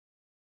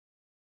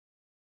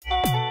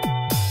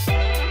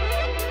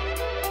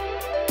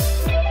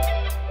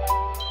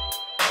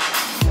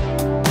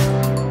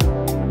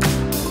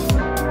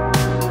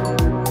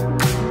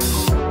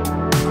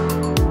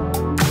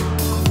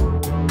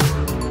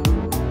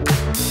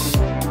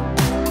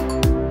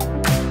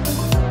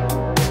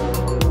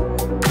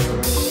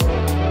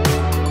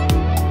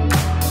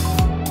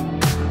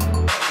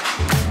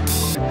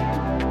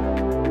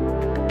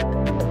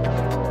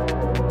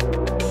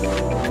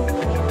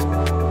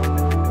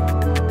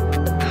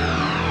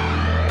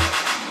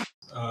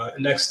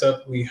Next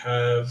up, we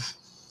have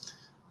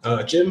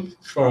Jim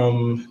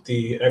from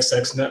the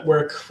XX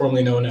Network,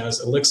 formerly known as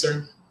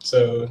Elixir.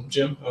 So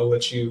Jim, I'll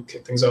let you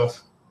kick things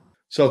off.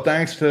 So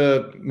thanks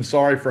to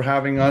Messari for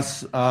having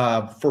us,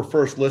 for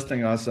first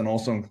listing us and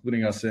also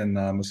including us in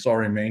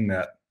Messari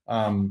Mainnet.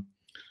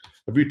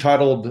 We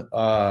titled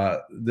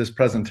this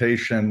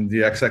presentation, the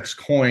XX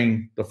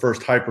coin, the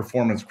first high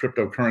performance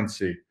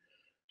cryptocurrency.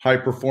 High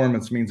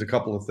performance means a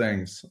couple of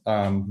things,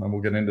 and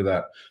we'll get into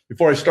that.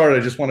 Before I start, I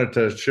just wanted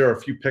to share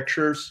a few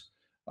pictures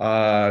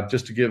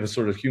just to give a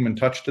sort of human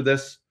touch to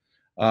this.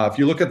 If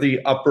you look at the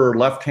upper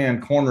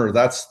left-hand corner,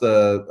 that's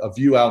a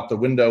view out the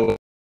window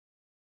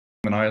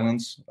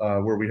Islands,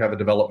 where we have a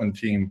development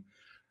team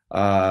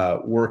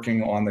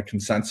working on the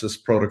consensus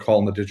protocol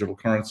in the digital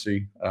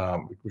currency.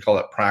 We call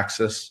it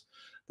Praxis.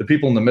 The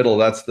people in the middle,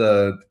 that's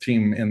the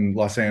team in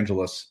Los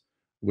Angeles,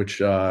 which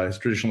has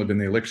traditionally been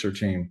the Elixir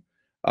team.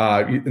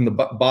 In the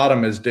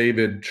bottom is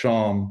David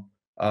Chaum,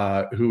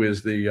 who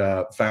is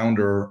the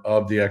founder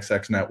of the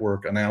XX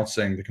Network,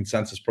 announcing the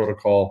consensus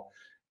protocol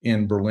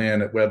in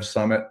Berlin at Web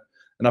Summit.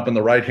 And up in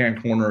the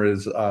right-hand corner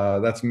is,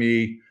 that's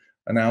me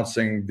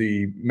announcing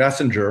the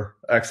Messenger,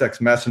 XX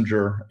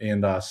Messenger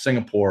in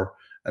Singapore,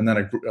 and then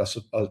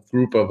a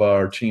group of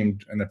our team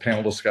in a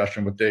panel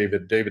discussion with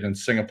David in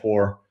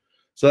Singapore.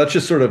 So that's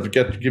just sort of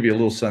to give you a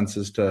little sense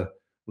as to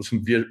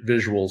some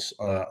visuals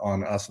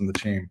on us and the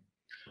team.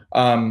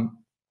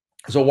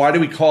 So why do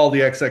we call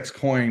the XX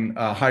coin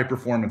high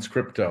performance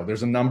crypto?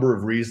 There's a number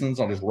of reasons.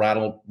 I'll just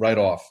rattle right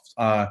off.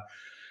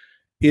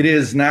 It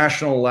is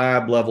national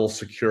lab level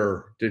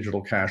secure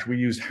digital cash. We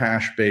use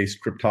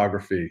hash-based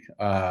cryptography,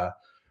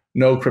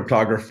 no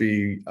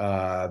cryptography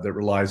that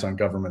relies on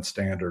government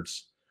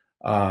standards,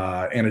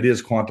 and it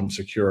is quantum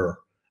secure.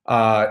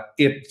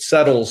 It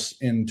settles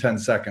in 10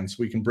 seconds.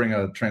 We can bring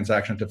a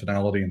transaction to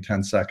finality in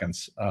 10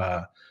 seconds,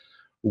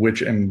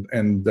 which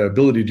and the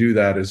ability to do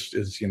that is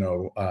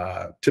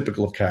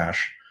typical of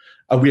cash.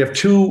 We have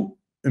two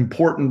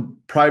important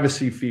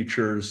privacy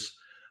features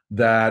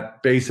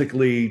that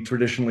basically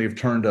traditionally have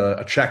turned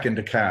a check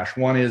into cash.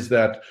 One is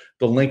that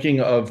the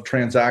linking of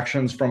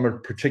transactions from a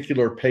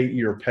particular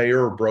payee or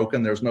payer are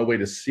broken. There's no way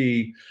to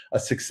see a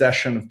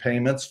succession of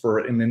payments for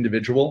an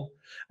individual.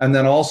 And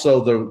then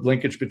also the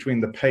linkage between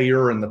the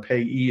payer and the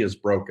payee is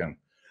broken.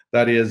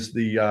 That is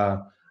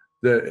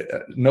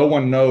no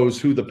one knows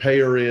who the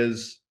payer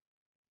is.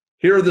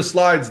 Here are the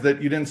slides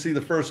that you didn't see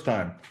the first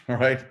time, all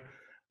right?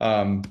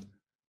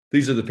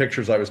 These are the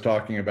pictures I was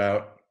talking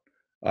about.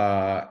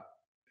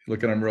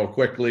 Look at them real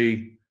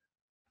quickly.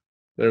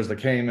 There's the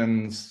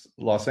Caymans,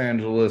 Los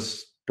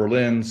Angeles,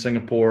 Berlin,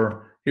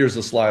 Singapore. Here's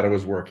the slide I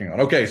was working on.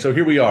 Okay, so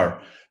here we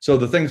are. So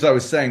the things I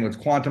was saying was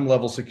quantum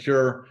level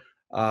secure,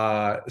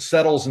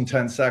 settles in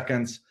 10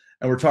 seconds,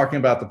 and we're talking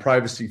about the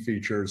privacy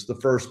features. The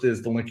first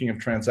is the linking of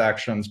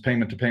transactions,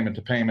 payment to payment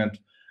to payment,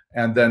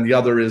 and then the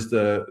other is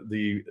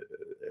the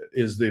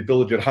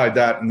ability to hide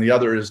that, and the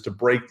other is to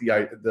break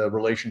the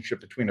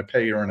relationship between a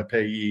payer and a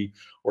payee,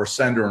 or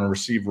sender and a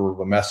receiver of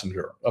a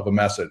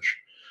message.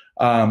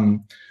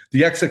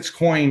 The XX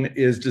coin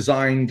is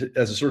designed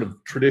as a sort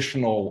of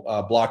traditional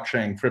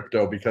blockchain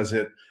crypto because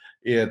it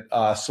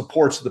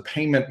supports the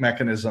payment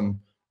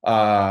mechanism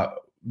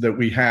that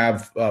we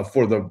have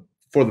for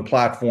the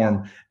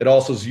platform. It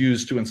also is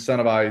used to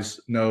incentivize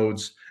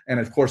nodes, and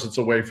of course, it's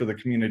a way for the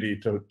community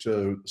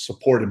to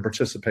support and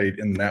participate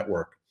in the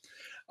network.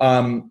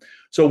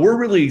 So we're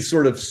really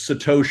sort of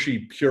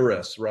Satoshi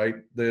purists, right?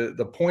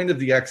 The point of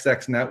the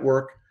XX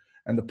network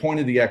and the point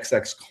of the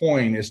XX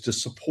coin is to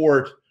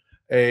support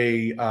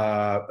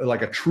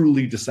like a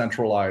truly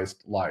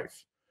decentralized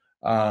life.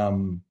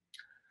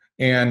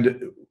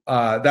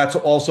 That's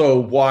also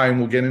why, and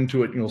we'll get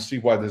into it, and you'll see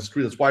why this is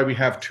true. That's why we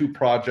have two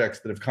projects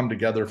that have come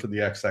together for the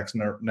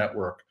XX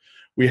network.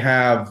 We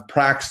have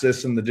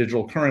Praxis in the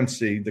digital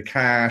currency, the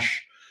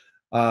cash,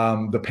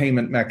 the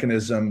payment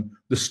mechanism,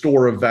 the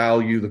store of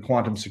value, the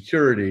quantum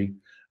security,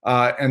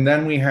 and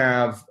then we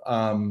have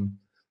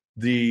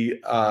we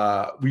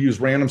use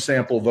random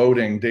sample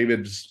voting,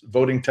 David's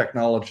voting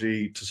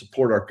technology, to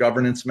support our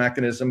governance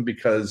mechanism,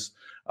 because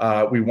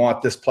we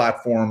want this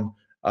platform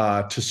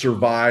to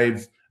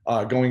survive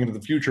going into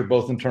the future,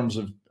 both in terms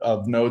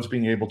of nodes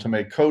being able to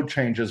make code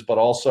changes, but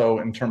also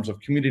in terms of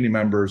community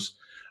members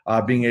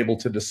being able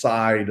to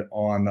decide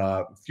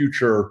on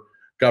future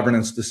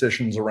governance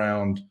decisions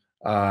around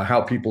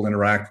how people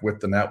interact with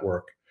the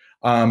network.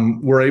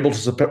 We're able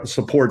to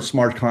support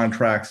smart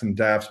contracts and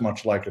dApps,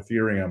 much like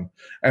Ethereum.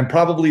 And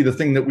probably the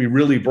thing that we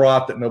really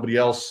brought that nobody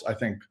else, I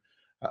think,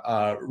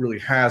 really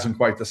has in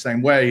quite the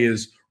same way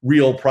is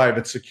real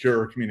private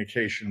secure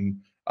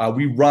communication.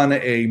 We run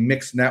a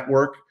mixed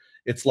network.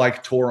 It's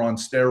like Tor on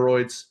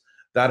steroids.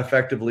 That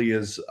effectively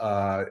is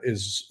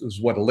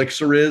what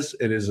Elixir is.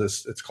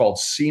 It's called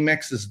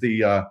CMix is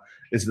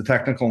the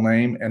technical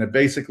name, and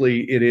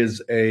it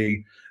is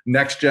a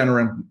next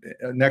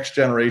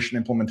generation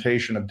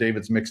implementation of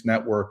David's mixed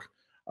network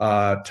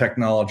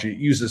technology. It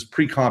uses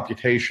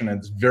pre-computation, and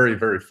it's very,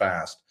 very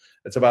fast.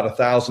 It's about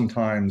 1,000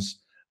 times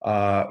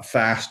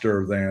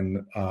faster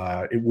than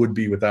it would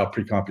be without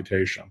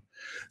pre-computation.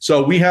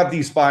 So we have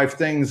these 5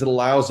 things that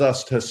allows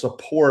us to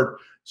support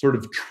sort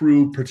of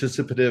true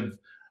participative,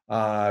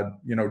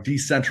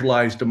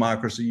 decentralized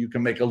democracy. You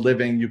can make a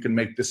living, you can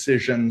make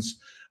decisions,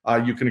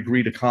 you can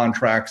agree to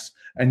contracts,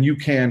 and you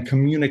can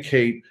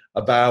communicate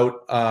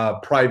about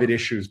private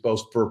issues,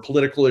 both for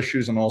political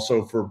issues and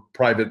also for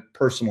private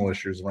personal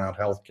issues around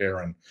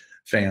healthcare and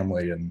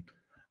family. And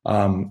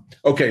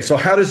okay, so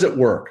how does it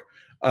work?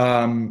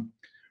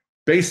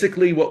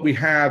 Basically, what we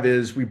have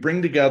is we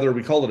bring together,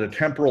 we call it a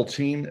temporal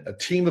team, a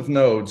team of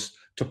nodes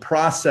to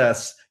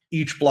process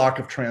each block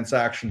of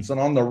transactions. And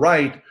on the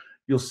right,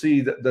 you'll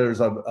see that there's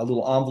a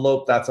little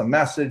envelope. That's a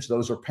message.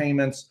 Those are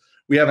payments.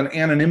 We have an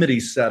anonymity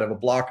set of a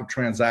block of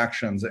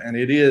transactions, and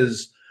it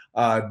is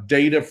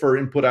data for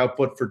input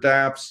output for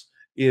dApps.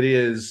 It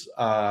is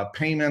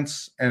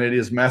payments, and it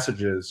is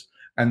messages.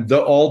 And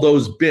all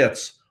those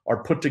bits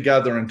are put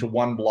together into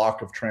one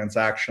block of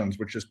transactions,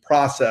 which is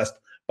processed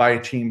by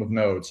a team of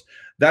nodes.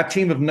 That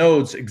team of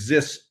nodes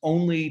exists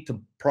only to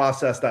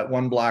process that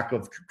one block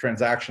of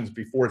transactions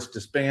before it's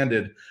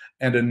disbanded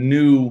and a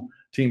new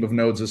team of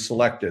nodes is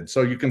selected.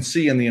 So you can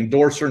see in the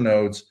endorser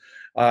nodes,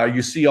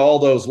 you see all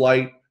those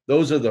light,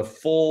 those are the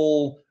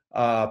full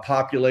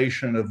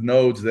population of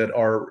nodes that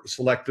are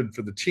selected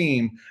for the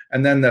team,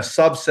 and then the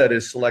subset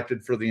is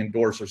selected for the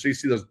endorser. So you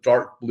see those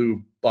dark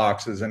blue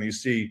boxes, and you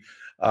see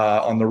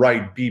on the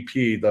right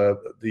BP,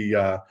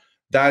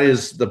 that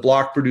is the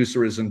block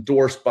producer is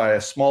endorsed by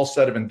a small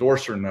set of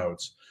endorser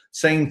nodes.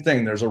 Same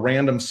thing, there's a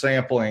random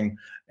sampling,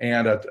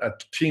 and a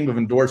team of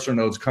endorser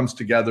nodes comes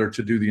together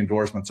to do the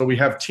endorsement. So we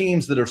have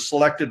teams that are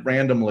selected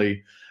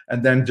randomly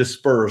and then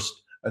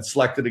dispersed, and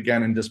selected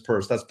again and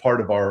dispersed. That's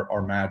part of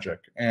our magic.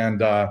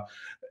 And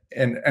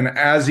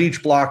as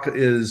each block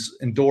is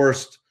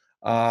endorsed,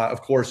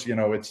 of course,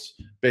 it's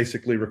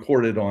basically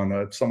recorded on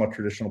a somewhat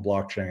traditional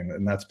blockchain,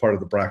 and that's part of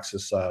the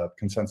Braxis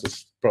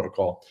consensus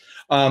protocol.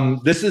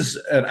 This is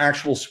an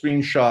actual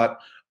screenshot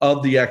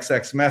of the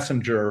XX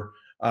messenger,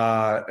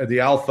 the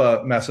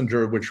alpha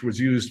messenger, which was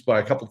used by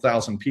a couple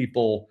thousand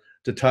people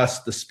to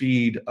test the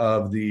speed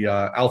of the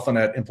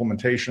AlphaNet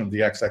implementation of the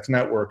XX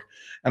network.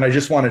 And I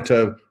just wanted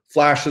to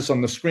flash this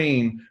on the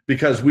screen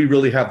because we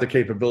really have the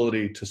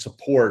capability to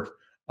support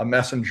a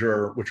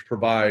messenger which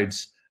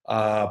provides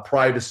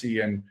privacy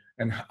and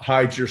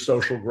hides your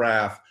social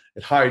graph.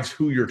 It hides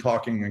who you're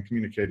talking and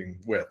communicating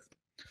with.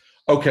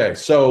 Okay,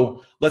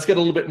 so let's get a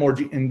little bit more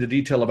into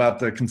detail about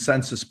the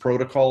consensus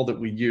protocol that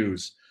we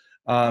use.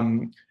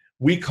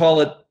 We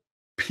call it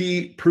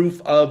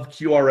proof of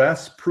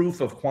QRS,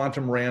 proof of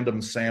quantum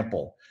random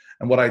sample.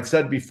 And what I'd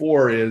said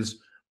before is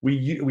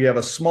we have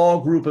a small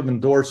group of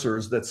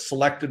endorsers that's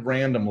selected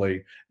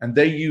randomly, and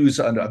they use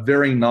a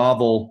very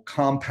novel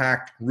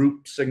compact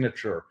group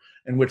signature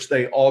in which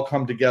they all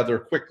come together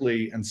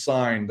quickly and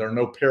sign. There are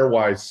no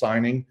pairwise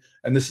signing,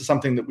 and this is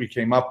something that we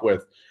came up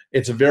with.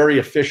 It's very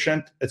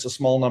efficient. It's a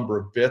small number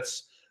of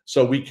bits,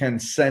 so we can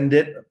send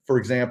it, for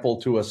example,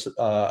 to a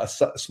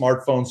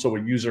smartphone so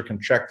a user can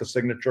check the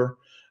signature.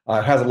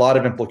 It has a lot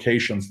of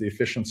implications, the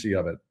efficiency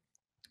of it.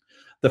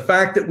 The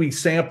fact that we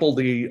sample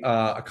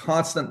a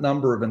constant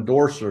number of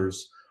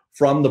endorsers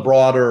from the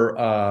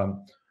broader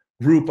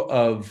group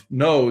of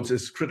nodes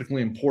is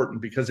critically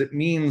important, because it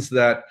means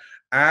that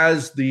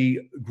as the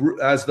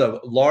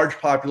large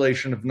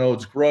population of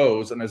nodes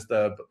grows, and as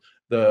the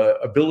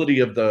ability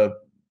of the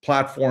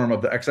platform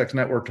of the XX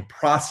network to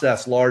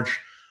process larger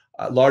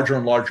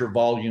and larger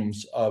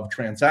volumes of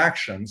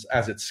transactions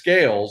as it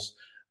scales,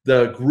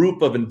 the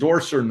group of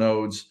endorser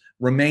nodes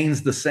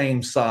remains the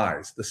same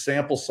size. The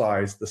sample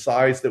size, the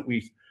size that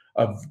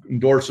of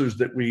endorsers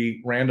that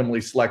we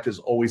randomly select is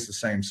always the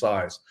same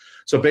size.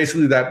 So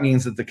basically that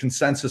means that the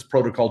consensus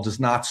protocol does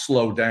not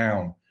slow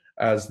down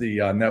as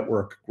the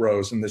network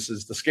grows. And this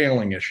is the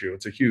scaling issue.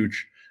 It's a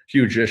huge,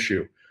 huge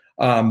issue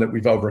that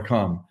we've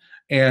overcome.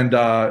 And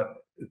on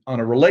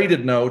a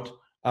related note,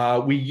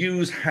 we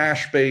use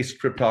hash-based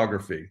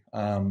cryptography.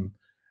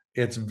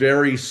 It's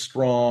very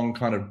strong,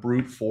 kind of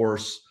brute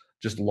force,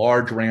 just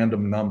large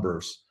random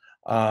numbers.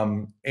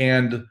 And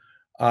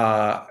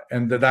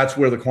that's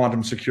where the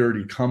quantum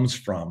security comes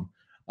from.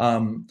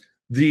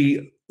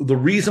 The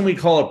reason we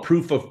call it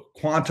proof of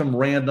quantum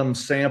random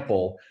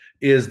sample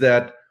is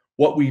that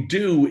what we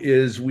do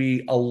is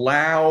we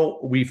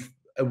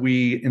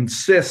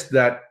insist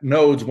that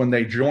nodes, when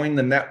they join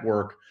the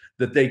network,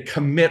 that they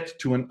commit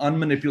to an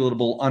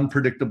unmanipulatable,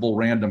 unpredictable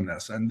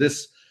randomness. And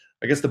this,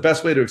 I guess the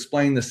best way to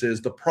explain this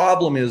is, the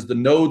problem is the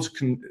nodes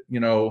can,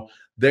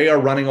 they are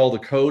running all the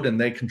code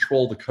and they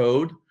control the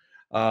code.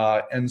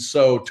 And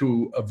so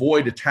to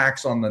avoid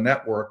attacks on the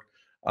network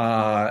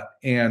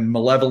and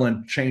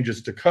malevolent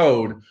changes to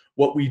code,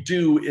 what we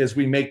do is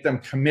we make them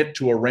commit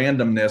to a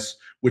randomness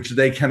which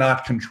they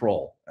cannot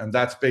control. And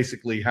that's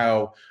basically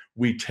how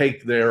we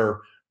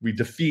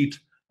defeat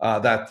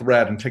that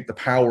threat and take the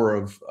power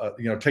of,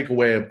 take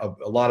away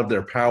a lot of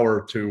their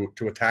power to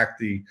attack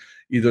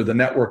either the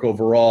network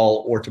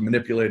overall or to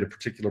manipulate a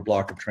particular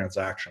block of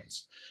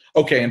transactions.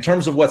 Okay, in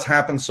terms of what's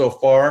happened so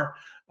far,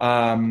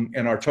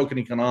 and our token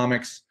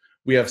economics.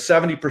 We have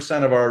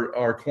 70% of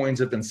our coins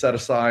have been set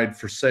aside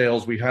for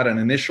sales. We had an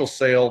initial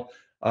sale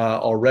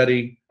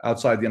already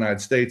outside the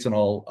United States, and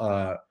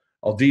I'll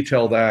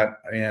detail that.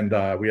 And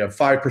we have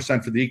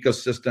 5% for the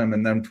ecosystem,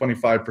 and then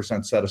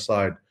 25% set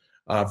aside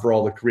for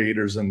all the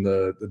creators and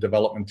the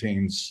development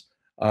teams.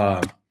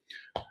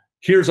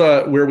 Here's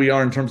where we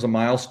are in terms of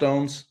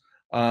milestones.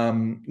 We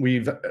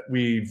have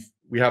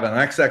an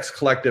XX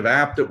Collective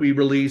app that we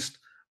released.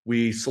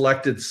 We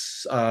selected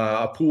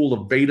a pool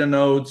of beta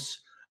nodes.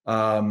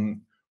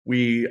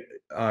 We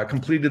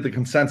completed the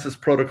consensus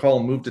protocol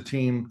and moved a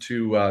team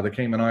to the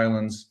Cayman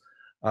Islands,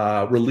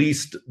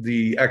 released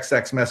the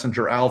XX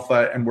Messenger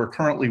Alpha, and we're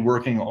currently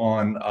working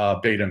on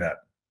BetaNet.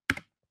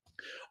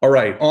 All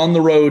right, on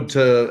the road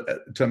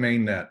to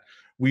Mainnet.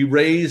 We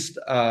raised,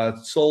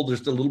 sold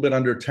just a little bit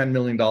under $10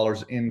 million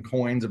in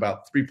coins,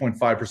 about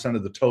 3.5%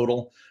 of the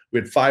total. We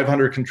had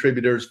 500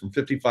 contributors from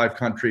 55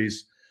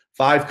 countries,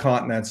 5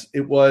 continents.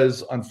 It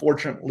was,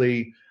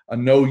 unfortunately, a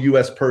no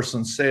US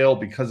person sale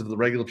because of the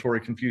regulatory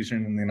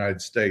confusion in the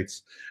United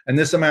States. And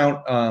this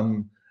amount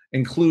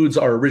includes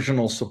our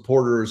original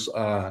supporters,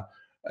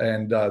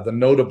 and the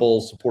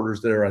notable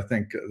supporters there, I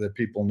think, that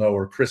people know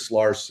are Chris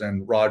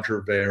Larson,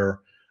 Roger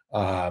Ver,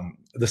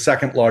 the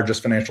second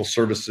largest financial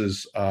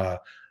services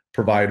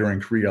provider in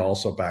Korea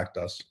also backed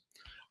us.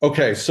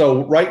 Okay,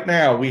 so right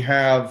now we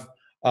have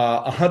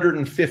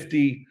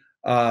 150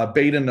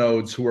 beta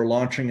nodes who are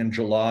launching in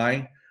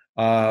July.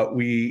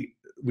 We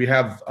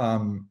have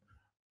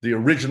the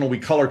original, we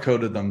color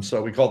coded them,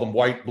 so we call them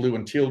white, blue,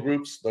 and teal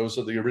groups. Those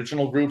are the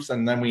original groups,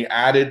 and then we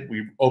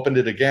opened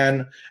it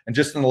again, and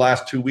just in the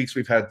last 2 weeks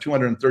we've had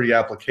 230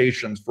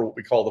 applications for what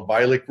we call the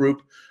violet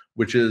group,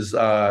 which is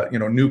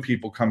new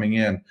people coming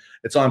in.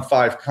 It's on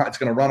it's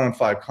going to run on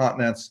 5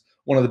 continents.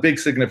 One of the big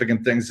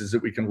significant things is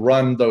that we can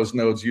run those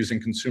nodes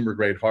using consumer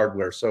grade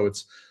hardware, so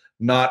it's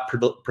not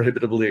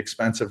prohibitively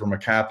expensive from a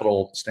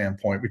capital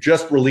standpoint. We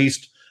just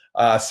released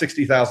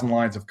 60,000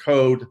 lines of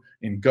code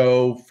in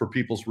Go for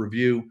people's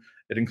review.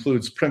 It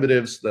includes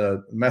primitives,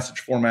 the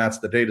message formats,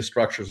 the data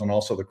structures, and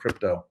also the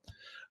crypto.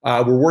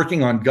 We're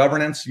working on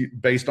governance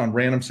based on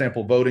random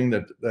sample voting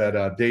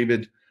that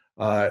David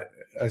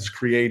has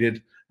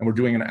created, and we're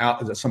doing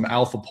some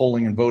alpha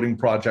polling and voting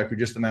project. We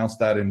just announced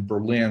that in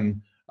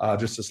Berlin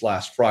just this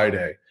last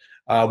Friday.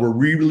 We're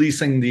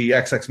re-releasing the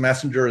XX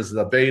Messenger as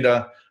the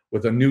beta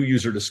with a new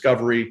user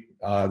discovery,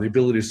 the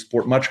ability to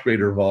support much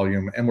greater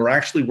volume. And we're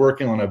actually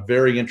working on a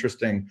very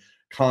interesting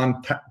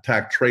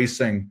contact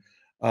tracing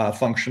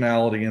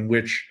functionality in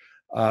which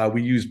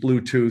we use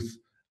Bluetooth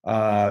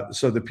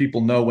so that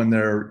people know when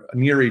they're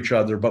near each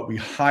other, but we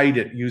hide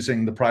it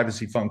using the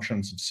privacy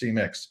functions of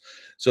CMix,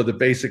 so that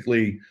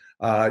basically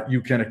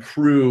you can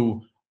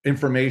accrue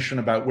information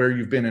about where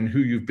you've been and who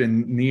you've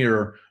been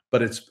near,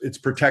 but it's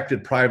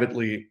protected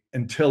privately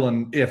until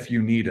and if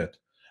you need it.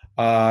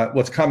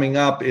 What's coming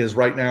up is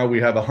right now we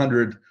have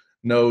 100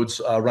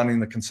 nodes running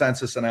the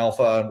consensus and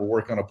alpha, and we're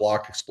working on a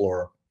block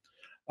explorer.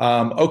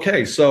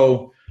 Okay,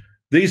 so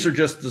these are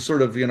just the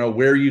sort of,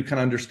 where you can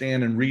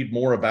understand and read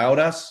more about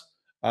us.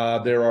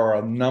 There are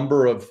a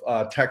number of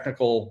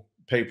technical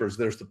papers.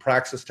 There's the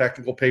Praxis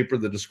technical paper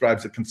that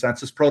describes the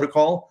consensus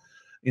protocol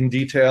in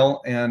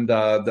detail, and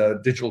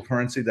the digital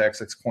currency, the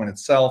XX coin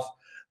itself.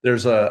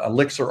 There's a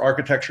Elixir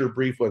architecture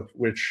brief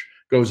which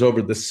goes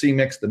over the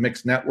CMix, the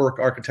mixed network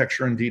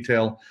architecture in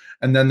detail.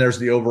 And then there's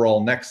the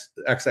overall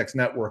XX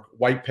network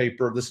white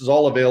paper. This is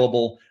all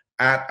available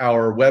at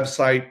our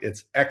website.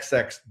 It's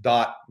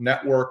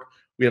xx.network.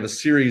 We have a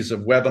series of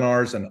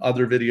webinars and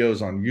other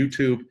videos on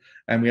YouTube,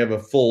 and we have a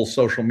full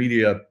social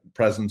media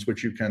presence,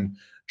 which you can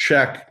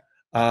check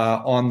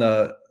on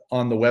the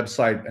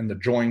website and the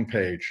join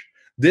page.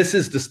 This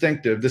is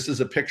distinctive. This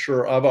is a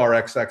picture of our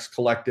XX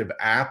Collective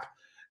app.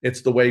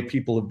 It's the way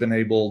people have been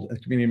able,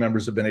 community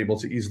members have been able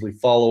to easily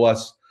follow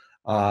us,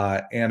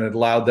 and it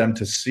allowed them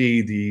to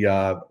see the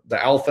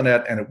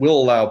AlphaNet, and it will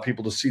allow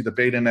people to see the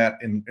BetaNet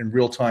in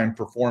real time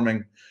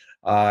performing,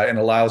 and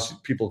allows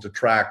people to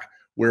track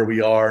where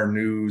we are,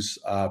 news,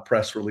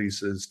 press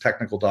releases,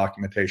 technical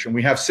documentation.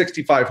 We have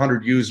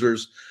 6,500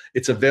 users.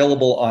 It's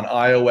available on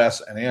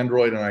iOS and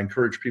Android, and I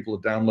encourage people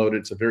to download it.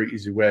 It's a very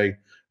easy way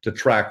to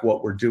track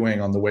what we're doing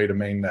on the way to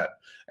Mainnet.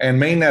 And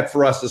Mainnet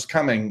for us is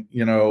coming,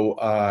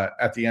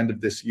 at the end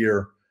of this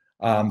year.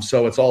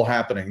 So it's all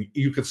happening.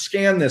 You could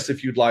scan this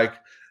if you'd like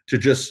to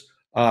just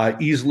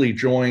easily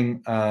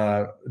join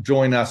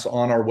us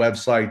on our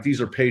website. These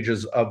are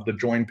pages of the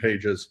join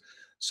pages.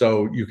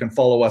 So you can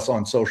follow us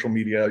on social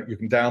media. You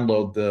can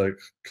download the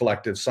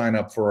collective, sign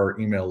up for our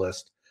email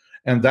list.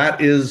 And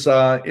that is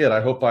it. I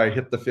hope I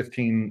hit the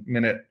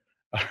 15-minute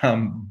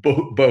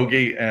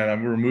bogey, and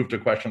I'm going to move to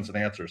questions and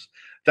answers.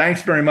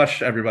 Thanks very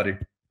much, everybody.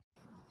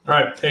 All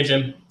right. Hey,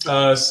 Jim.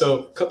 So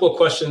a couple of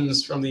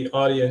questions from the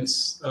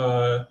audience.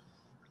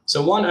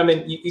 So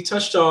one, you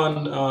touched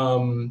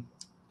on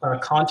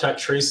contact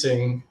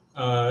tracing,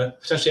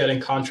 potentially adding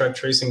contact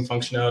tracing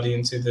functionality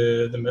into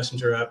the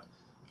Messenger app.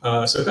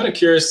 So I'm kind of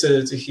curious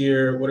to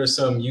hear what are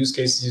some use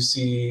cases you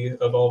see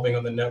evolving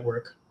on the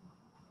network.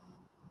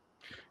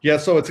 Yeah,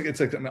 so it's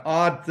an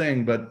odd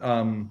thing, but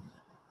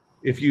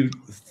if you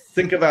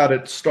think about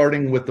it,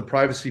 starting with the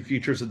privacy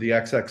features of the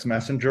XX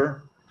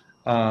Messenger,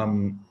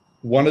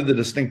 one of the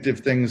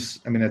distinctive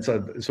things, I mean, it's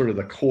sort of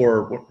the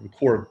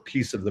core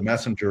piece of the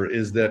messenger,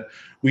 is that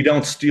we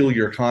don't steal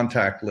your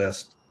contact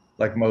list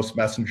like most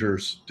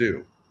messengers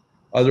do.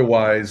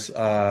 Otherwise,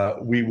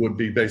 we would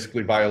be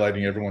basically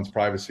violating everyone's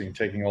privacy and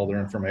taking all their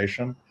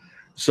information.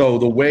 So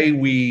the way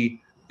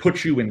we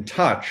put you in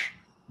touch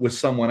with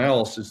someone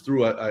else is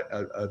through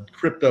a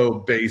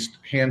crypto-based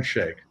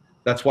handshake.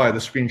 That's why the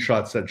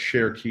screenshot said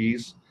share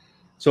keys.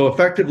 So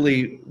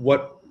effectively,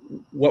 what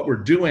we're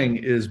doing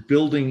is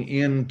building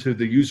into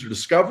the user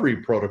discovery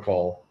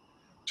protocol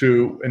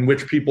in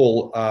which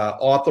people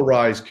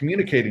authorize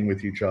communicating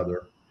with each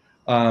other,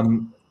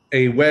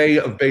 a way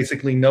of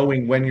basically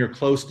knowing when you're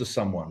close to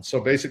someone. So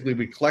basically,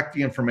 we collect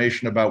the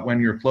information about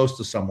when you're close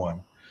to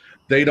someone.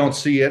 They don't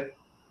see it,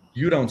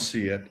 you don't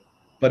see it,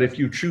 but if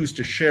you choose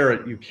to share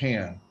it, you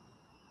can.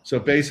 So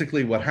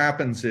basically what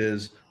happens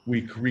is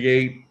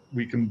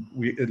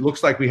it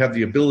looks like we have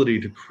the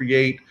ability to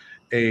create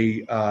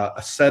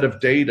a set of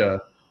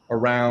data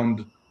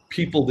around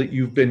people that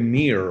you've been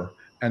near,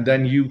 and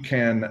then you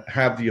can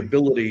have the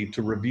ability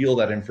to reveal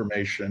that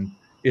information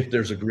if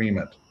there's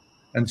agreement.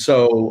 And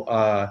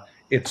so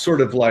it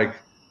sort of like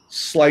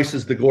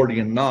slices the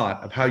Gordian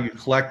knot of how you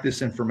collect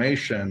this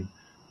information,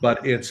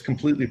 but it's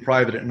completely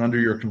private and under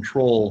your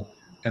control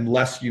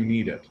unless you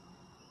need it.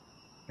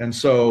 And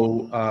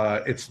so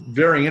it's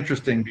very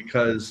interesting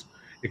because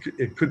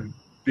it could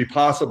be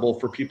possible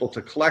for people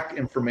to collect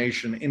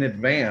information in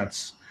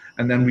advance,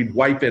 and then we'd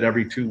wipe it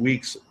every 2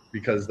 weeks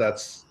because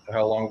that's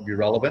how long it would be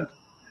relevant.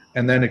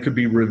 And then it could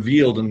be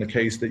revealed in the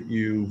case that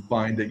you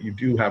find that you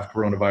do have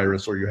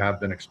coronavirus or you have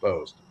been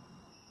exposed.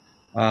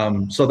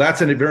 So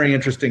that's a very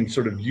interesting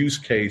sort of use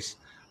case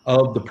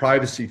of the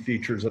privacy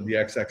features of the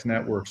XX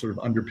network, sort of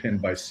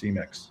underpinned by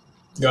CMIX.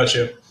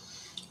 Gotcha.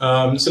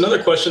 So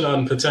another question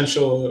on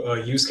potential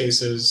use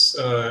cases.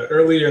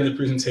 Earlier in the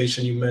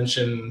presentation, you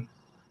mentioned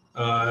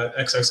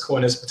XX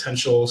Coin as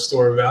potential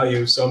store of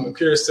value. So I'm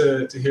curious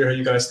to hear how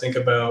you guys think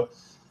about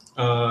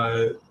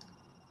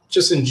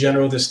just in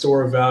general the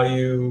store of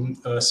value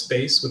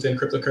space within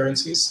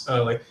cryptocurrencies.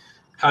 Like,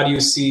 how do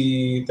you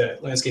see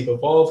that landscape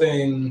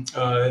evolving?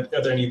 Are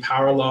there any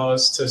power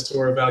laws to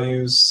store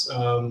values?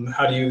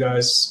 How do you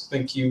guys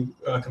think you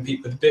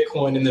compete with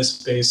Bitcoin in this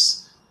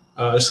space?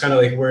 Just kind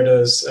of like, where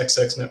does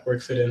XX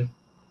Network fit in?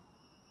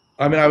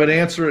 I mean, I would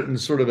answer it in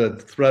sort of a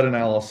threat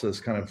analysis,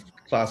 kind of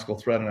classical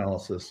threat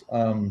analysis.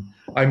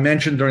 I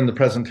mentioned during the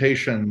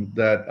presentation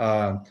that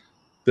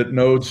that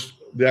nodes,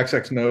 the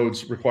XX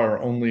nodes, require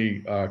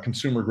only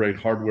consumer-grade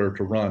hardware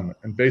to run,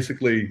 and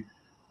basically,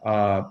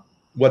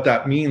 what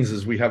that means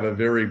is we have a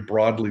very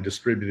broadly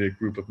distributed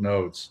group of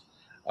nodes.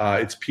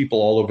 It's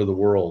people all over the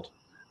world,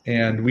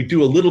 and we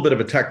do a little bit of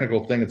a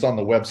technical thing. It's on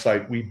the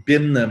website. We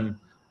bin them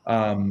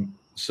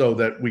so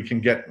that we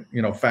can get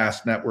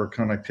fast network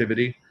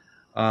connectivity.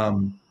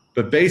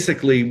 But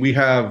basically, we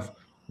have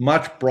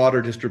much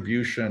broader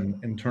distribution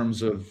in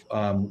terms of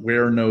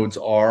where nodes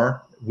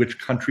are, which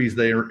countries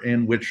they are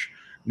in, which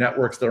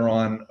networks they're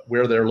on,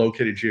 where they're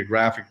located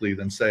geographically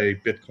than, say,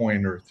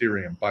 Bitcoin or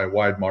Ethereum by a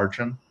wide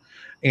margin.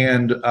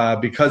 And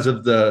because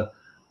of the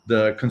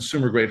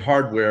consumer-grade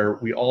hardware,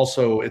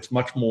 it's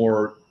much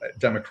more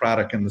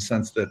democratic in the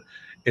sense that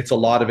it's a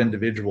lot of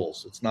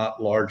individuals. It's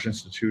not large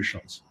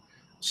institutions.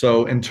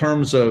 So in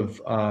terms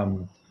of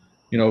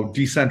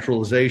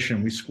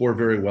decentralization, we score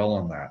very well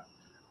on that.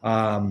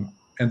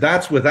 And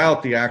that's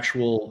without the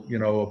actual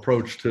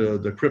approach to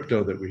the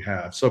crypto that we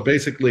have. So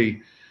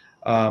basically,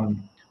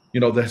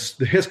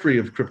 the history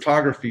of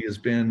cryptography has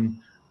been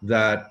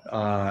that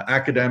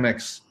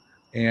academics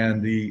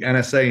and the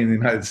NSA in the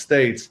United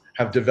States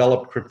have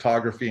developed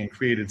cryptography and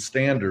created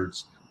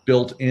standards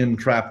built in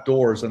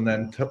trapdoors and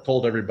then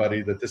told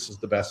everybody that this is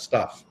the best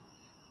stuff.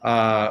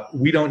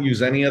 We don't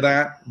use any of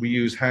that. We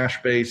use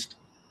hash-based,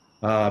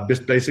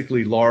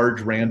 basically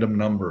large random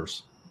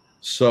numbers.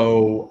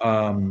 So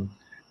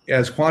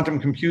as quantum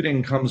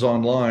computing comes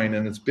online,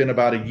 and it's been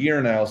about a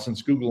year now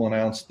since Google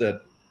announced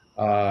that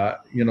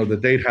that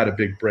they'd had a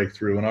big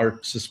breakthrough, and our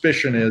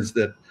suspicion is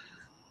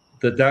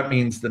that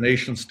means the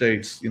nation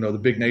states, the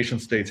big nation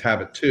states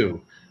have it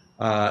too,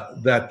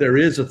 that there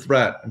is a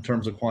threat in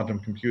terms of quantum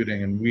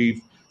computing, and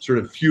we've sort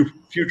of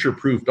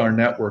future-proofed our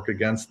network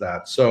against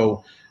that.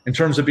 So in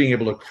terms of being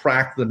able to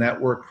crack the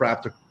network,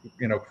 crack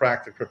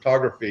the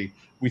cryptography,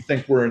 we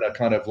think we're in a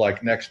kind of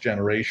like next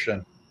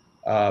generation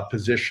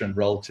position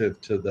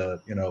relative to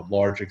the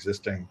large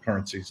existing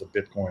currencies of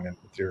Bitcoin and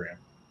Ethereum.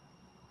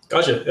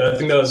 Gotcha. I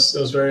think that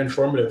was very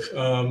informative.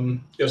 So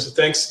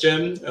thanks,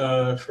 Jim,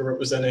 for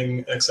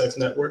representing XX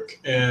Network,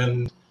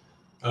 and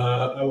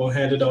I will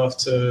hand it off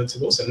to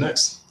Wilson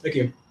next. Thank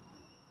you.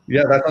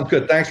 Yeah, that sounds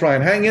good. Thanks,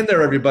 Ryan. Hang in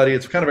there, everybody.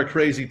 It's kind of a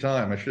crazy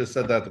time. I should have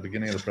said that at the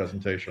beginning of the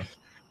presentation.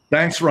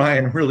 Thanks,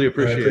 Ryan. Really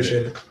appreciate it.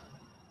 Appreciate it.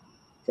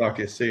 Talk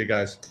to you. See you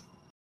guys.